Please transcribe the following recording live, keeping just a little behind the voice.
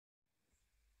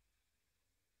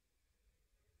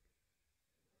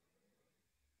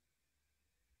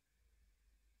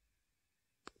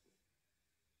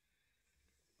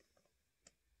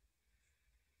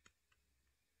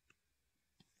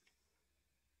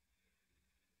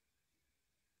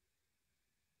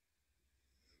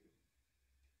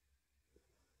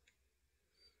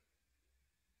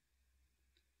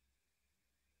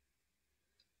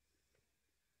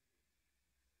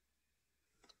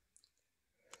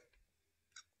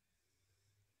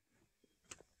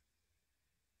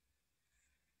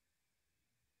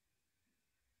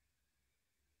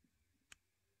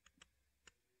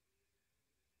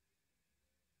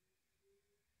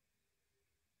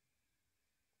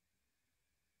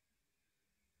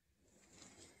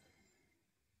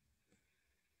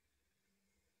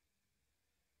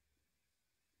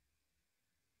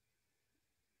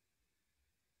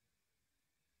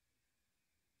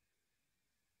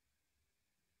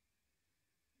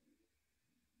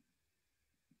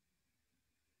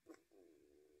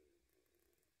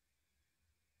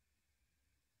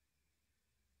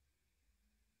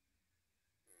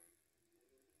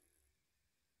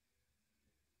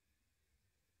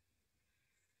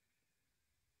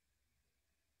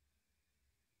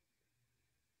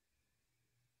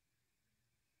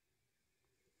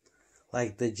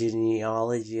Like the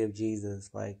genealogy of Jesus.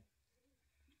 Like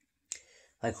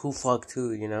who fucked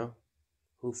who, you know?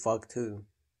 Who fucked who?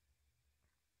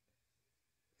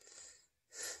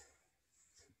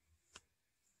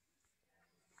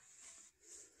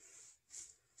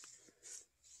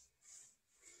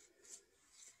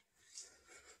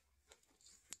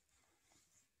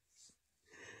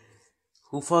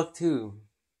 Who fucked who?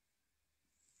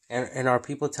 And are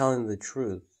people telling the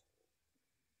truth?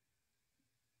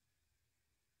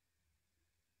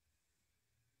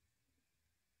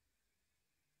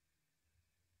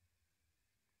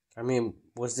 I mean,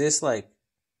 was this like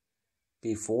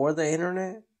before the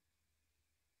internet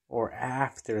or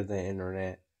after the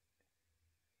internet?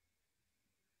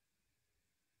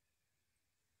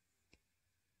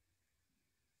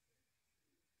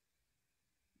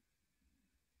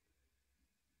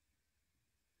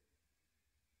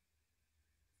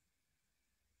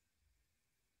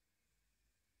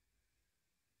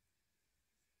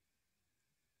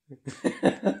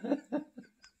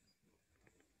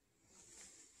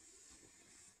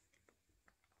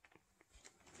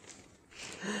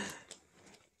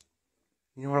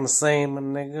 You know what I'm saying, my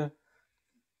nigga?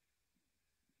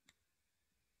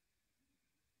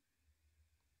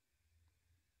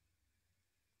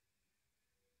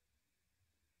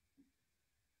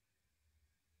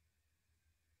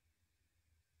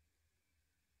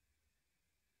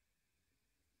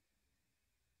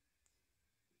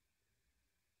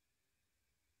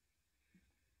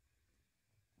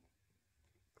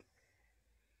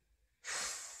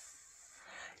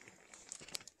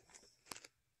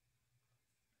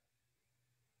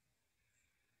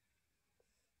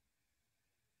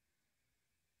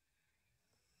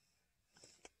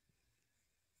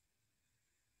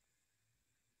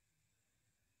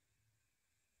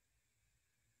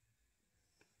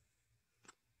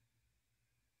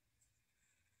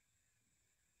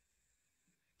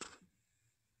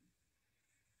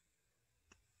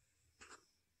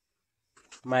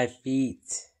 My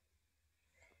feet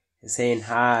is saying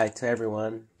hi to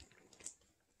everyone.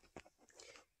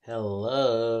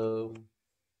 Hello.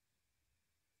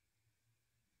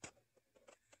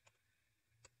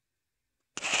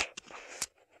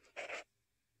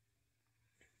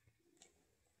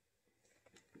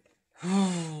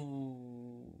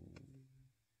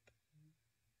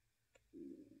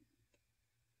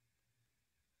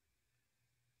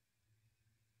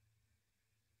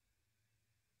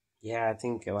 Yeah, I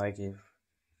think like if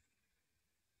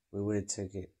we would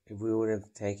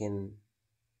have taken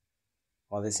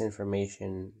all this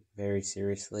information very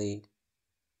seriously,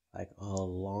 like a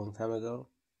long time ago,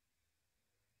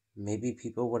 maybe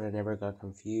people would have never got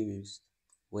confused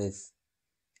with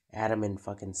Adam and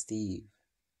fucking Steve.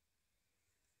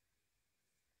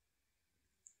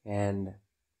 And,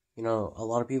 you know, a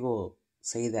lot of people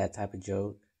say that type of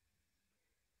joke,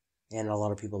 and a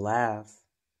lot of people laugh.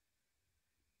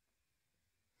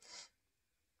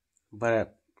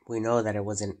 But we know that that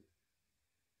wasn't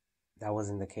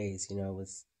the case, you know, it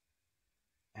was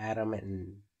Adam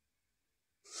and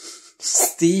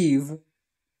Steve.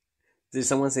 Did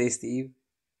someone say Steve?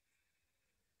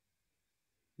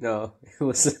 No, it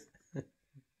was,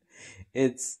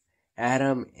 it's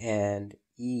Adam and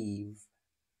Eve.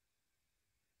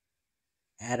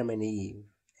 Adam and Eve.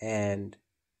 And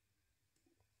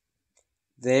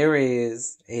there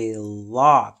is a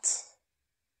lot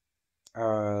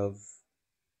of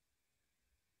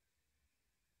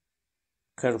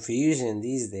confusion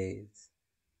these days.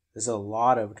 There's a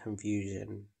lot of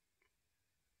confusion.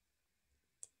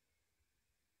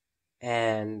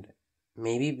 And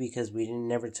maybe because we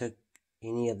never took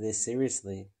any of this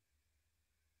seriously.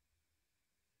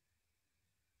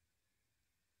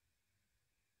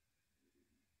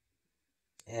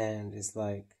 And it's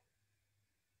like,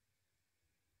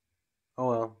 oh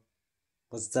well,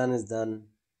 what's done is done.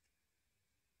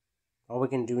 All we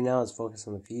can do now is focus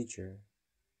on the future.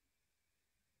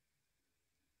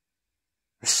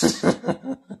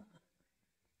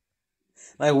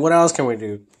 Like, what else can we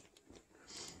do?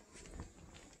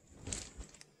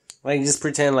 Like, just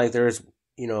pretend like there's,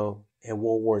 you know, in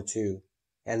World War II,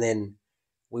 and then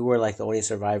we were like the only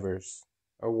survivors,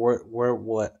 or we're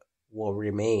what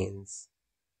remains.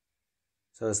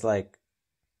 So it's like,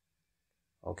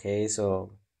 okay,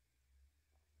 so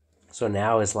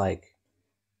now it's like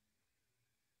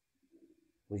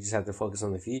we just have to focus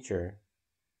on the future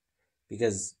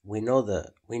because we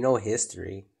know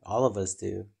history. All of us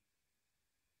do,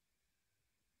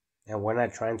 and we're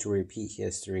not trying to repeat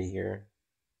history here.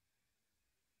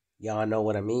 Y'all know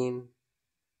what I mean?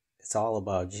 It's all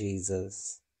about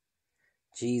Jesus.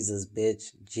 Jesus,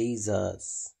 bitch.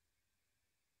 Jesus.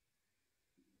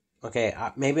 Okay,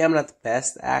 maybe I'm not the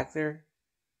best actor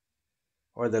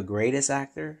or the greatest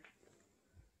actor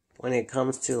when it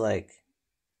comes to like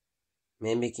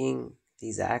mimicking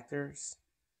these actors,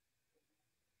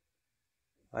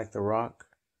 like The Rock.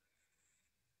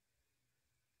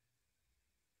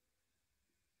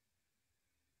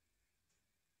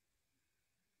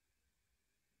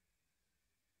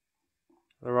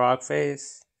 The Rock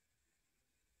face,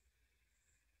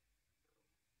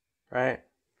 right?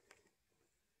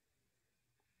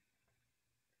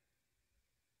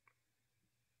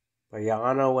 But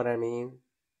y'all know what I mean.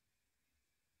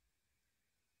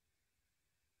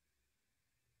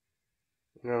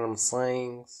 You know them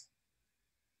slangs.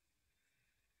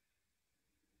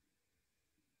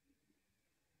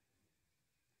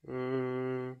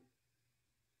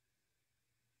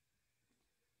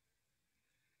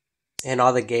 And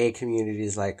all the gay community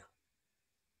is like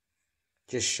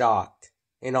just shocked,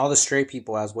 and all the straight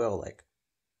people as well. Like,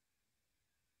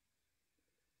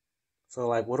 so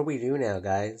like, what do we do now,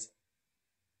 guys?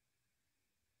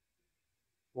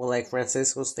 Well, like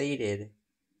Francisco stated,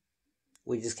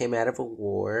 we just came out of a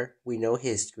war. We know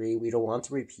history. We don't want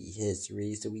to repeat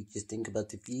history, so we just think about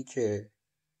the future.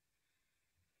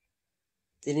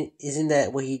 Isn't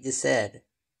that what he just said?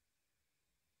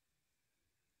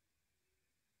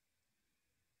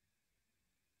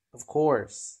 Of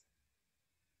course.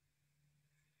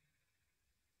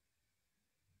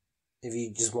 If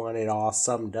you just want it all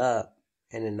summed up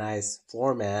in a nice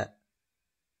format.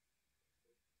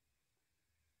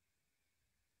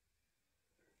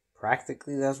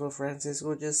 Practically, that's what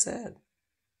Francisco just said.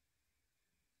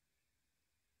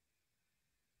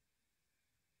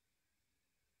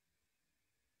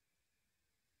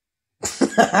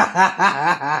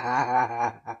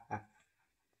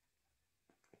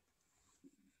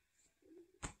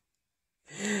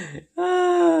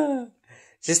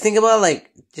 Just think about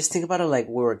it like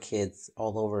we were kids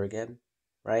all over again,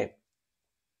 right?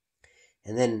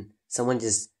 And then someone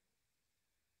just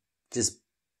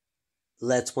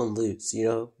lets one loose, you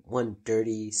know? One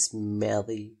dirty,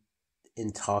 smelly,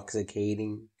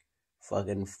 intoxicating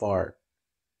fucking fart.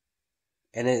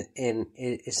 And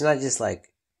it's not just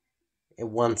like a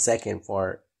 1 second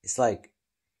fart. It's like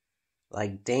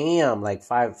damn, like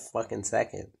 5 fucking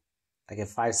seconds. Like a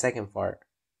 5 second fart.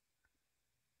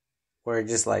 Where it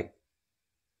just like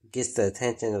gets the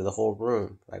attention of the whole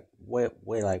room. Like, wait,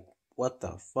 like, what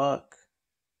the fuck?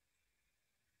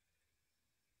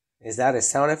 Is that a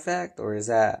sound effect or is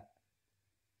that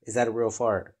a real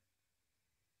fart?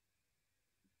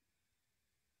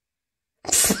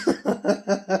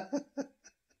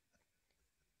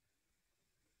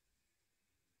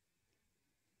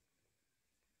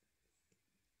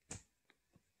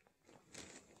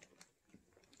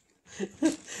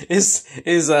 is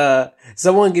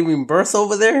someone giving birth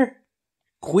over there?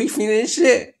 Queefing and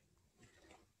shit?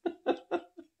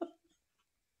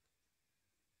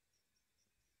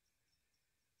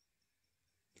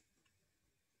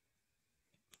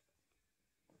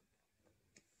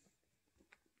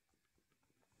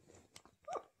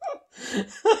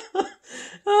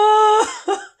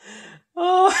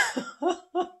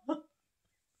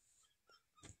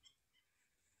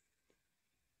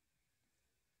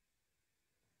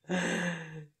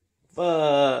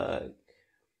 Fuck.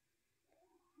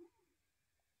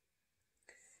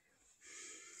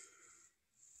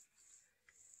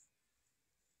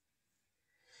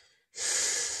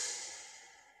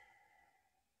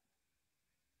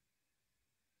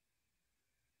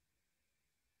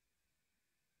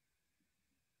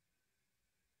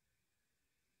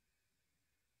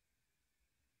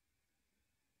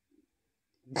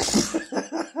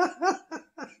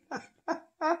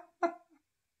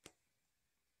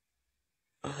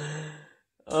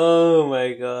 Oh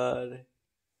my god.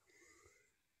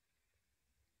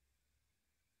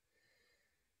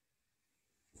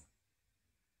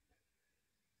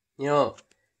 You know,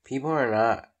 people are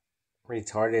not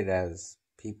retarded as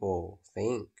people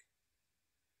think.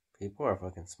 People are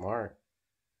fucking smart.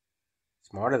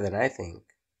 Smarter than I think.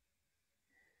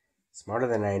 Smarter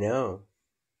than I know.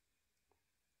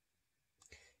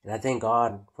 And I thank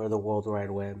God for the World Wide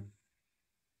Web.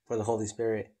 For the Holy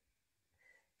Spirit.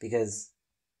 Because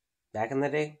back in the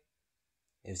day,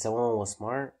 if someone was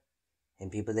smart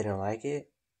and people didn't like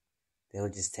it, they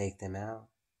would just take them out.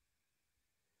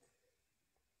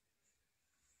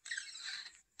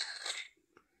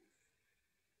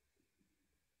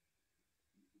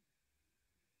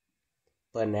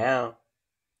 But now,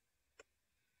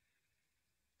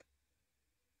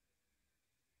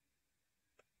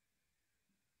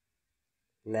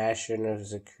 national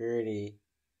security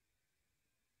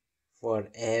for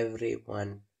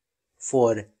everyone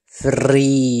for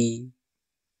free.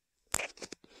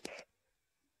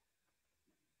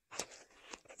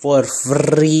 For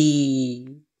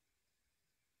free.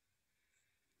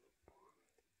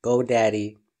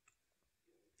 GoDaddy.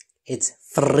 It's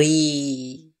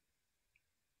free.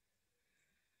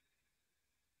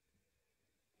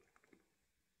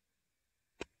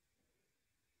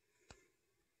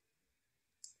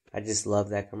 I just love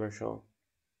that commercial.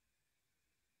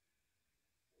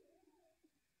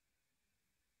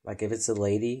 Like, if it's a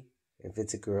lady, if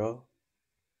it's a girl,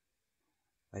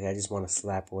 like, I just want to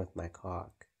slap her with my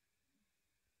cock.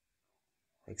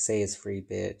 Like, say it's free,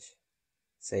 bitch.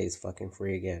 Say it's fucking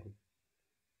free again.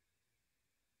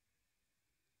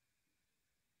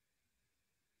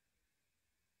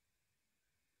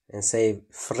 And say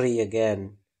free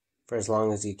again for as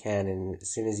long as you can, and as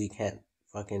soon as you can't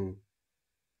fucking,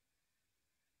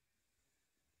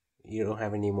 you don't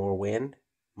have any more wind,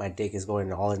 my dick is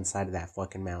going all inside of that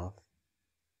fucking mouth.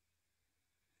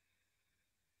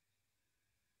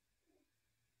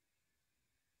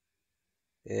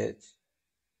 Bitch.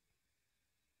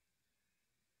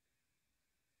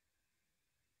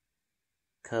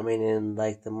 Coming in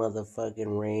like the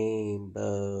motherfucking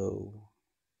rainbow.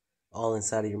 All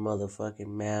inside of your motherfucking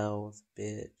mouth,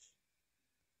 bitch.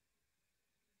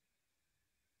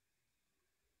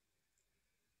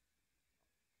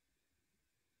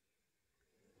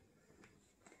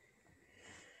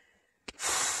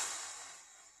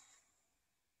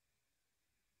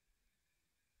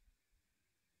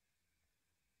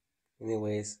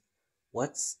 Anyways,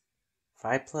 what's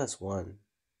 5 plus 1?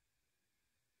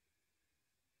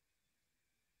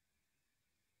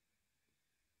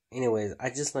 Anyways, I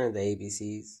just learned the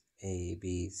ABCs. A,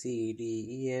 B, C, D,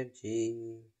 E, F,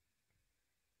 G.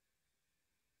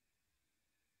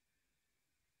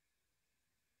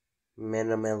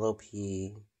 Menamelo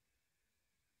P.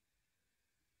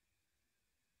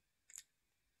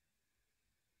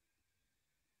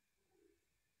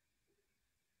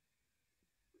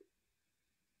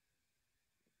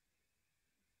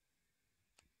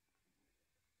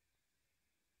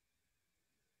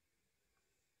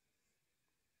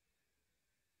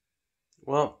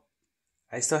 Well,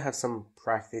 I still have some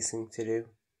practicing to do.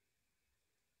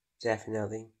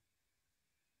 Definitely.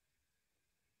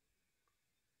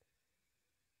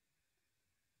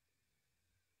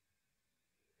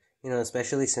 You know,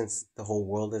 especially since the whole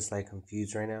world is like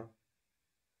confused right now.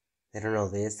 They don't know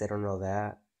this, they don't know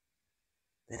that.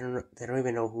 They don't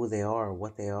even know who they are or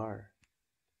what they are.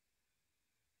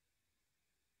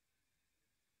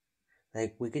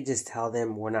 Like, we could just tell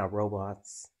them we're not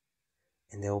robots,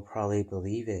 and they'll probably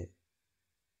believe it.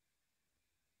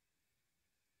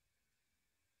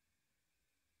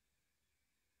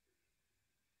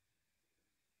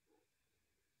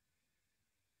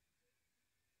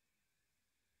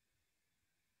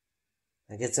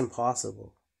 Like, it's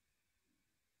impossible.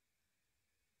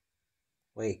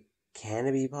 Wait, can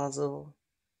it be possible?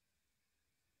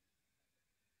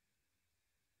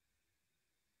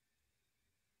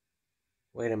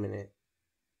 Wait a minute.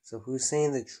 So who's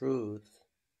saying the truth?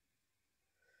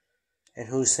 And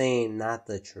who's saying not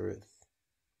the truth?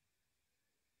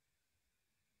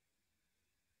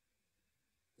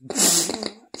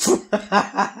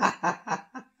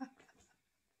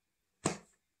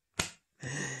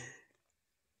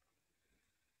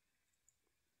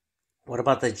 What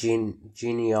about the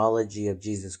genealogy of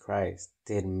Jesus Christ?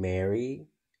 Did Mary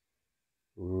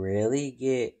really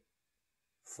get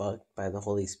fucked by the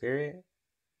Holy Spirit?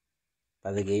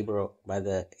 By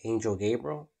the angel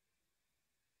Gabriel?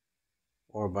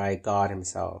 Or by God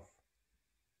himself?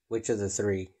 Which of the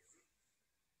three?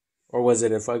 Or was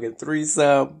it a fucking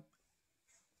threesome?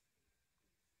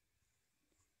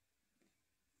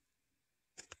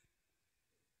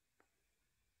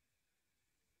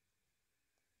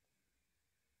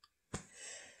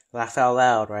 Laugh out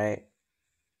loud, right?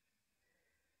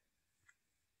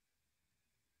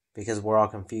 Because we're all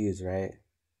confused, right?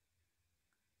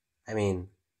 I mean,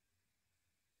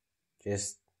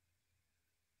 just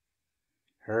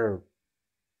her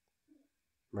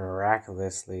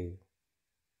miraculously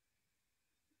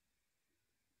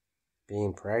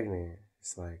being pregnant.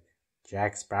 It's like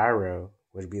Jack Sparrow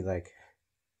would be like,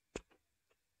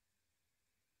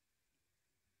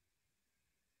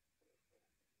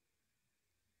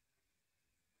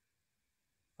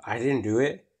 I didn't do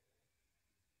it.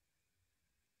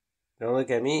 Don't look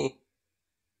at me.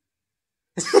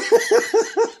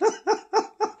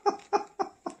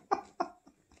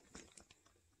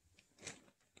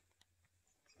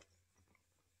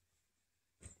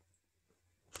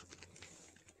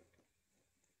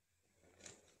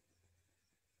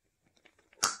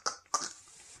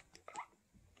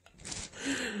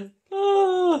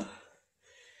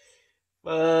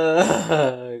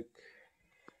 Fuck.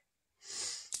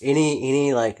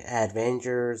 Any like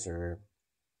Avengers or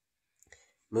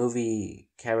movie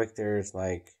characters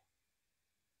like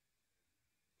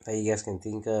that you guys can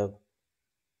think of?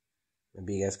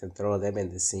 Maybe you guys can throw them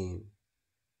in the scene.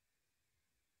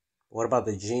 What about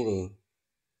the genie?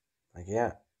 Like,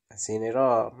 yeah, I seen it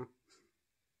all.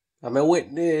 I'm a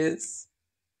witness.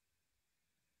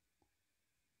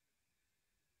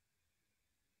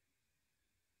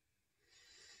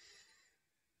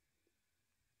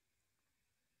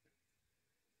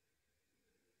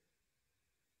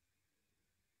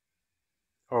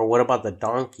 Or what about the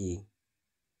donkey?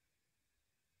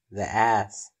 The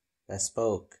ass that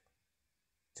spoke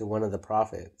to one of the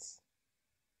prophets?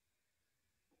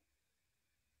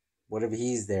 What if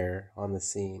he's there on the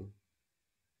scene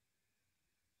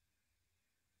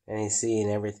and he's seeing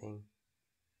everything?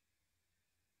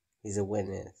 He's a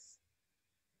witness.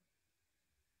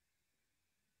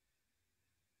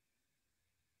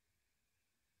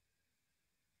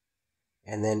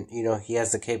 And then, he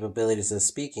has the capabilities of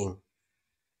speaking.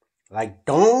 Like,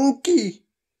 donkey!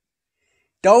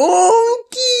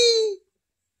 Donkey!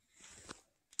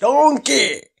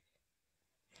 Donkey!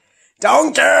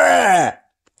 Donkey!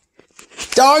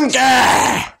 Donkey!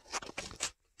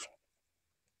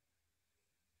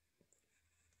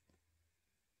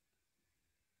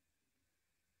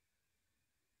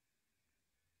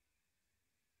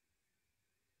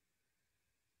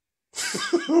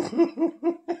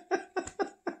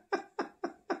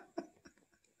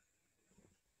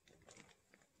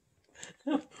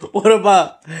 What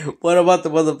about the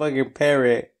motherfucking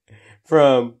parrot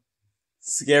from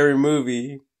Scary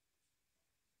Movie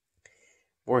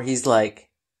where he's like,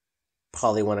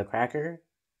 Polly want a cracker?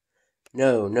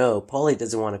 No, Polly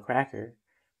doesn't want a cracker.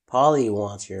 Polly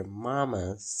wants your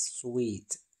mama's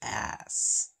sweet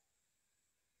ass.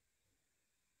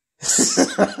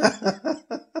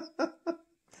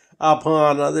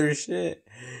 Upon other shit.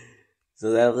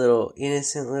 So that little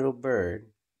innocent little bird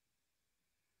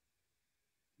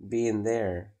being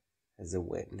there as a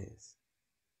witness.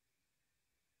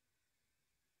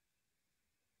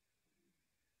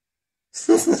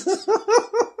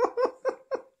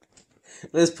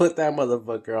 Let's put that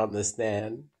motherfucker on the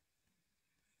stand.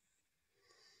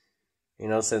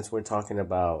 Since we're talking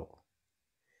about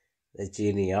the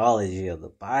genealogy of the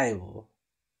Bible,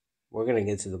 we're going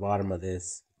to get to the bottom of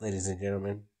this, ladies and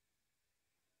gentlemen.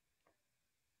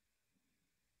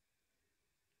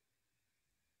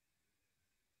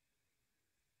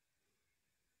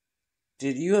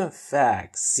 Did you in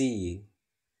fact see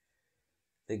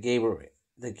the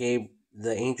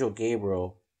angel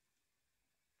Gabriel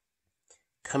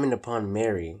coming upon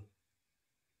Mary,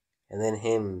 and then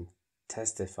him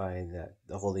testifying that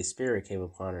the Holy Spirit came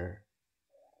upon her?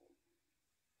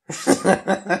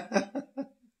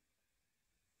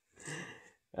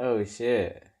 Oh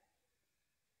shit.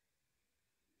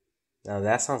 Now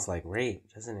that sounds like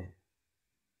rape, doesn't it?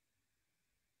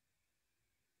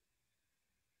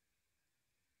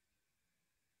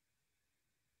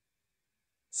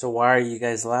 So why are you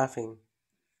guys laughing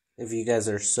if you guys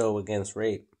are so against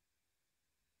rape?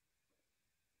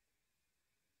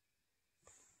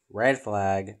 Red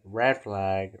flag, red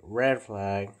flag, red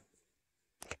flag.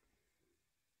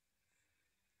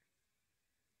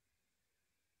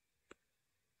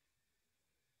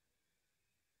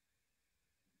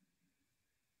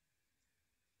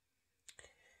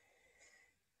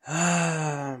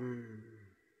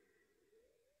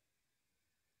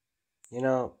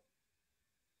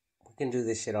 We can do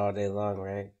this shit all day long,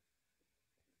 right?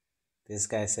 This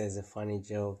guy says a funny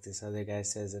joke. This other guy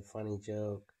says a funny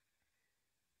joke.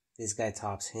 This guy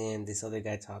tops him. This other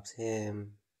guy tops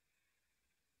him.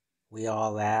 We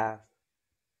all laugh.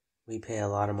 We pay a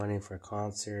lot of money for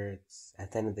concerts.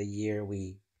 At the end of the year,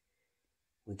 we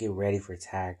get ready for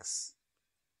tax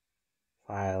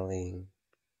filing.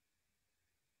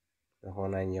 The whole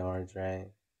 9 yards, right?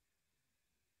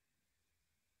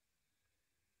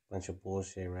 Bunch of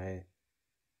bullshit, right?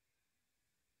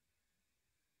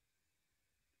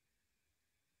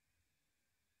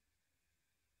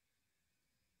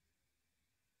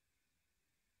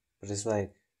 But it's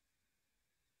like,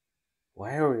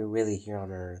 why are we really here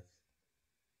on Earth?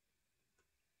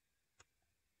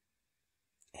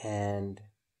 And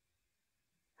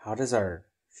how does our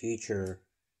future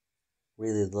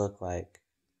really look like?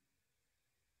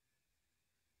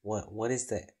 What is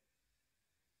the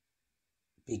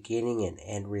beginning and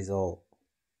end result?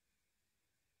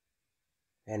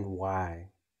 And why?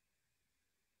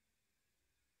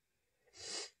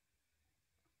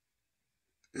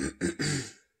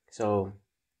 So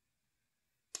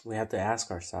we have to ask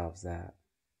ourselves that.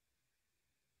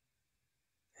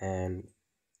 And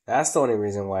that's the only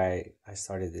reason why I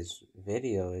started this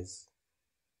video, is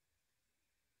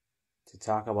to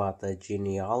talk about the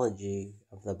genealogy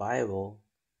of the Bible.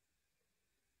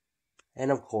 And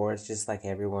of course, just like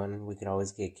everyone, we could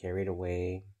always get carried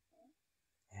away.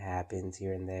 It happens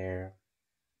here and there.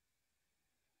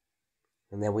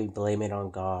 And then we blame it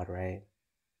on God, right?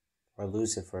 Or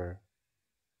Lucifer.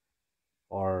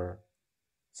 Or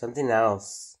something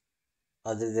else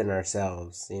other than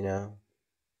ourselves, you know?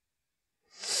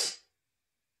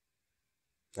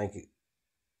 Like,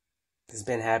 it's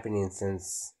been happening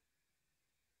since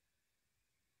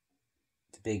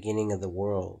the beginning of the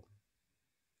world.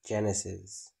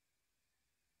 Genesis.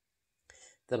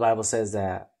 The Bible says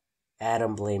that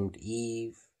Adam blamed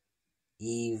Eve.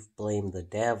 Eve blamed the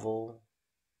devil.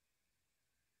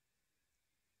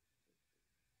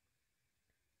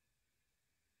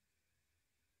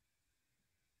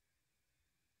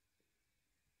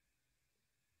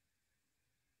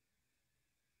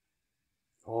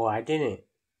 Oh, I didn't eat,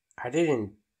 I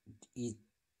didn't eat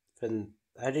I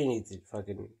didn't eat the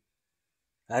fucking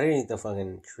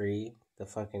tree,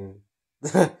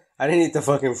 I didn't eat the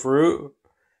fucking fruit.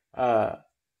 I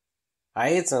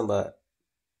ate some, but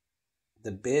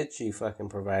the bitch she fucking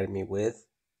provided me with,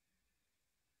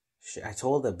 I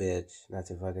told the bitch not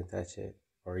to fucking touch it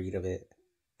or eat of it,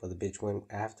 but the bitch went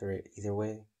after it either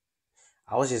way.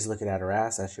 I was just looking at her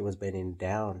ass as she was bending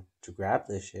down to grab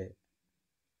this shit.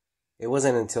 It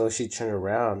wasn't until she turned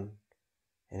around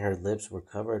and her lips were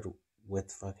covered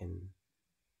with fucking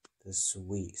the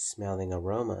sweet smelling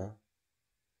aroma,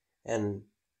 and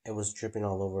it was dripping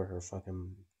all over her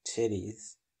fucking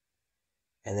titties.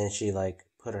 And then she like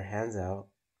put her hands out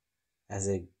as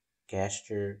a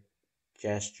gesture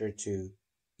to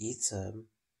eat some.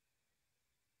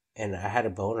 And I had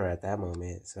a boner at that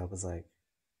moment, so I was like,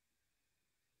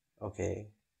 okay.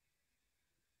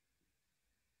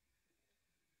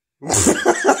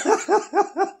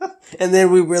 And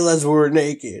then we realized we were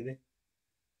naked.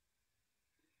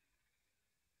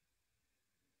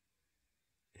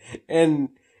 And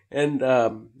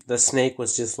the snake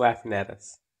was just laughing at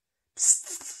us.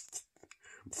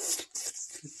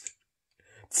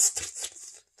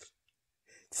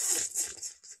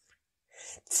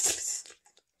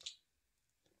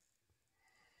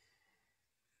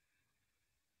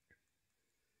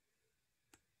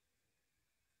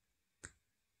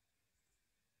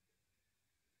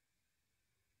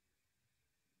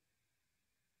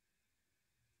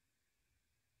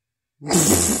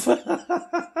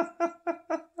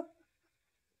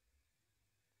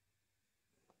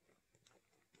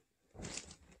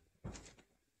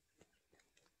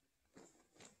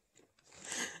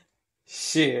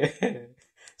 Shit.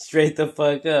 Straight the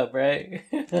fuck up, right?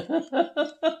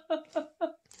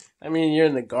 I mean, you're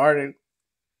in the garden,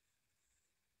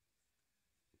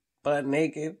 butt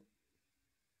naked.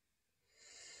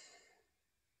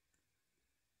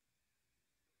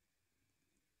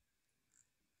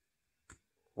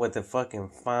 With the fucking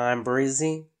fine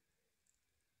breezy.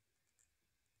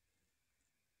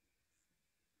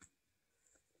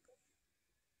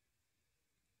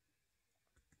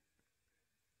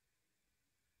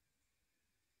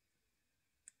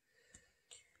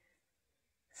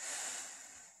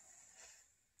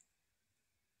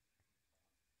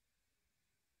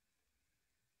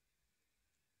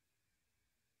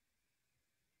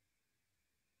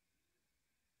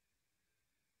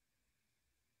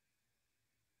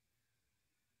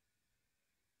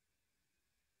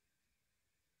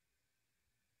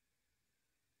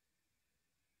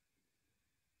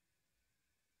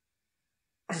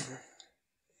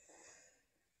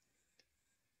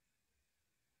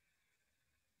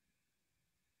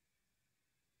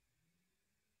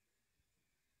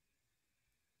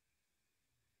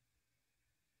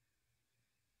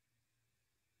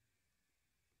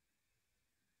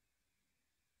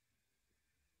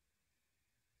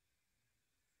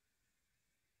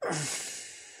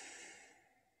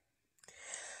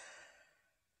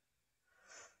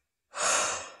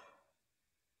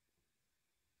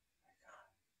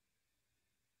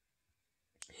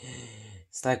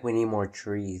 It's like we need more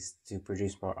trees to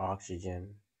produce more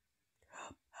oxygen.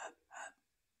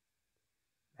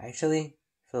 Actually,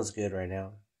 feels good right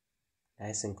now.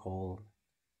 Nice and cold.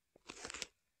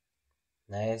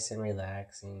 Nice and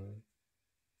relaxing.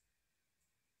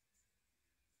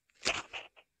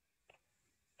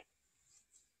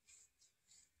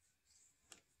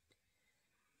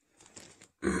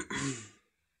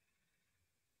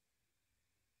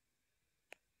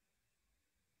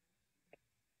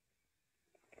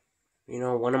 You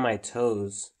know, one of my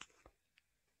toes,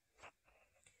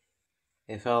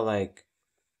 it felt like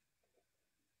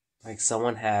Like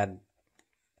someone had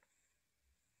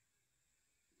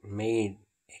made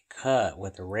a cut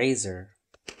with a razor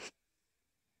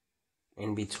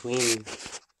in between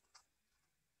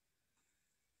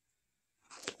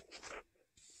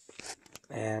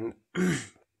and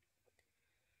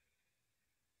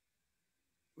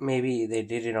maybe they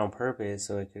did it on purpose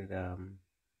so it could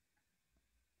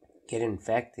get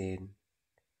infected,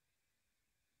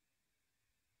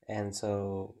 and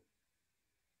so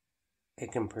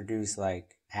it can produce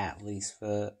like Atlas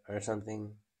foot or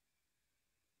something.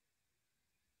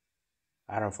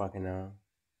 I don't fucking know.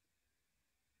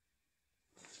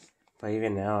 But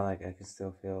even now, like I can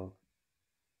still feel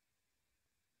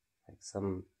like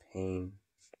some pain,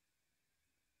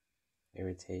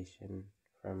 irritation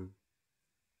from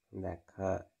that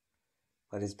cut.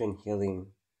 But it's been healing.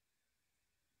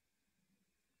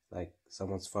 Like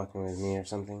someone's fucking with me or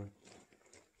something.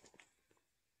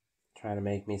 Trying to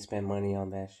make me spend money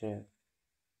on that shit.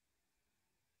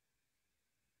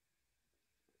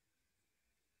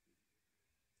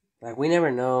 Like we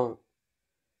never know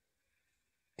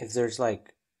if there's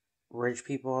like rich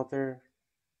people out there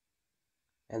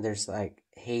and there's like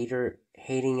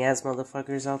hating ass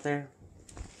motherfuckers out there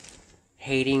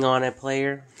hating on a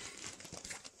player,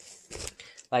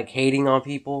 like hating on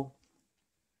people,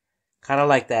 kind of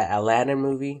like that Aladdin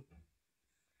movie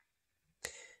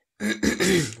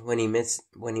when he meets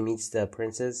the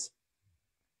princess,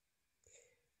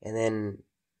 and then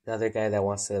the other guy that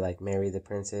wants to like marry the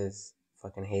princess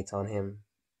fucking hates on him,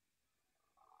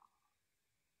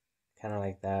 kind of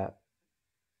like that.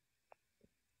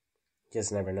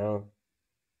 Just never know.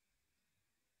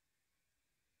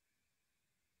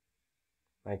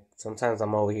 Like sometimes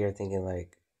I'm over here thinking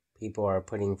like people are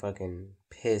putting fucking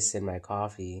piss in my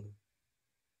coffee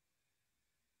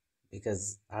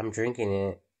because I'm drinking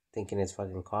it thinking it's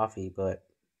fucking coffee, but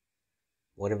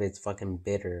what if it's fucking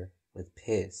bitter with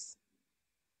piss?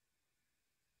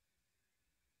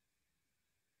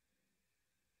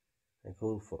 Like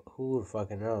who would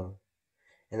fucking know?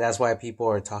 And that's why people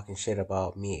are talking shit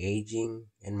about me aging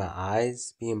and my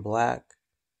eyes being black,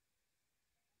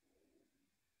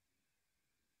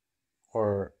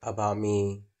 or about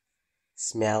me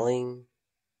smelling.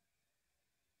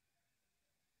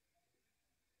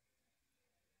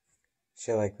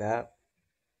 Shit like that.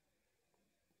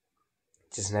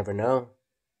 Just never know.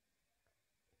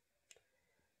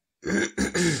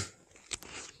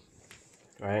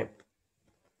 Right?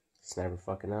 Just never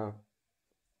fucking know.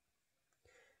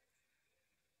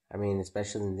 I mean,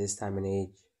 especially in this time and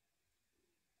age.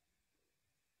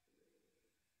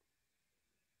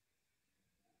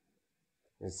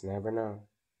 Just never know.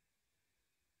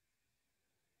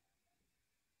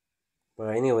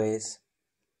 But anyways,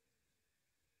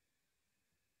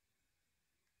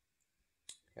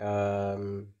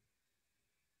 um,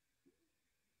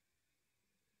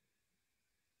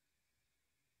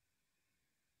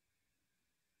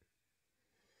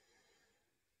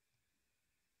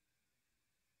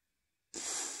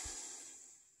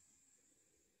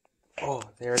 oh,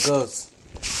 there it goes.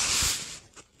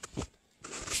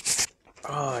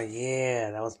 Oh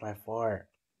yeah, that was my fart.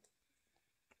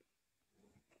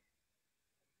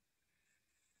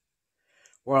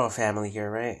 We're all family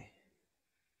here, right?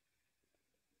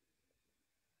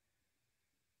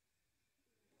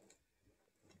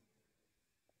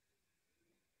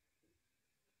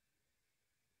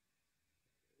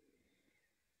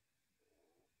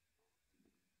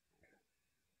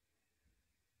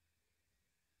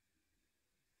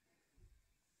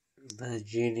 The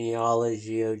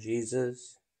genealogy of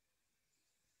Jesus,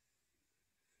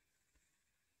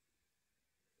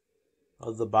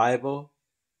 of the Bible.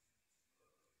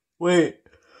 Wait,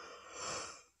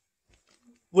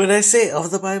 when I say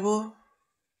of the Bible,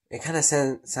 it kind of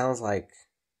sounds like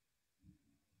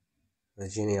the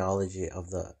genealogy of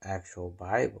the actual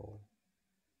Bible,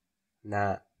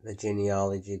 not the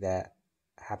genealogy that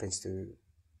happens to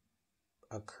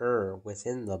occur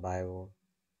within the Bible,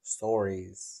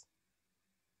 stories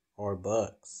or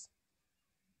books.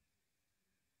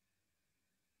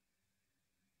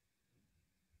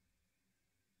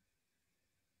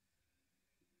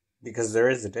 Because there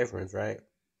is a difference, right?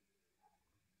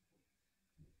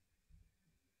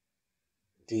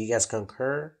 Do you guys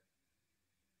concur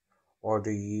or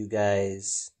do you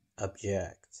guys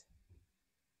object?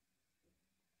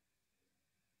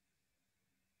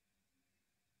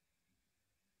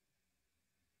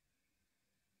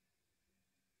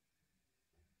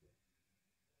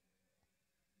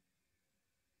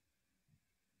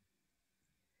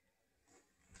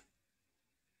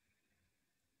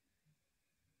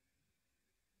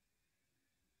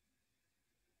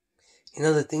 You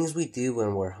know, the things we do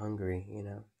when we're hungry, you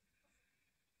know,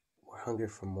 we're hungry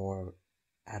for more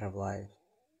out of life.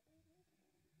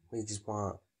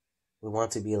 We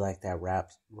want to be like that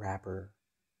rapper,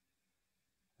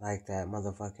 like that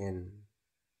motherfucking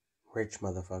rich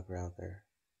motherfucker out there.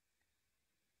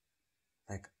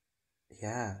 Like,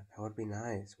 yeah, that would be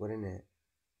nice, wouldn't it?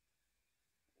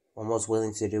 Almost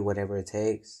willing to do whatever it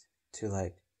takes to,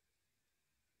 like,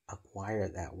 acquire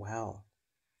that wealth.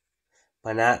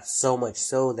 But not so much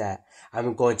so that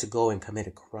I'm going to go and commit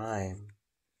a crime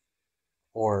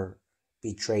or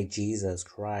betray Jesus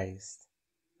Christ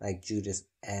like Judas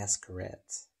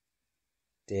Iscariot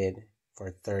did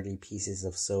for 30 pieces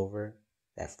of silver.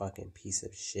 That fucking piece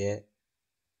of shit.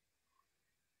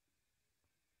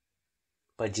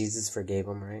 But Jesus forgave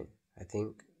him, right? I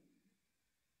think.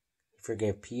 He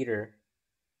forgave Peter.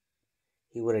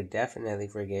 He would have definitely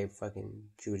forgave fucking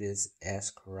Judas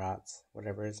Iscariot,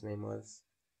 whatever his name was.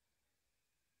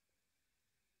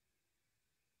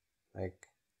 Like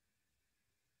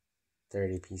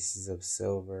 30 pieces of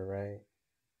silver, right?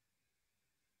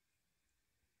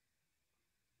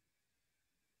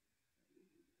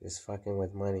 Just fucking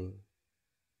with money,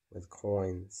 with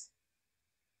coins.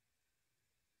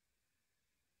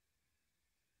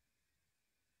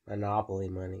 Monopoly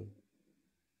money.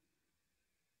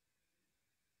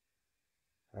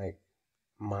 Like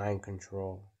mind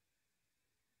control.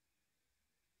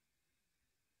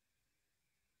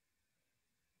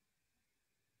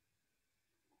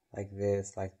 Like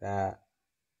this, like that.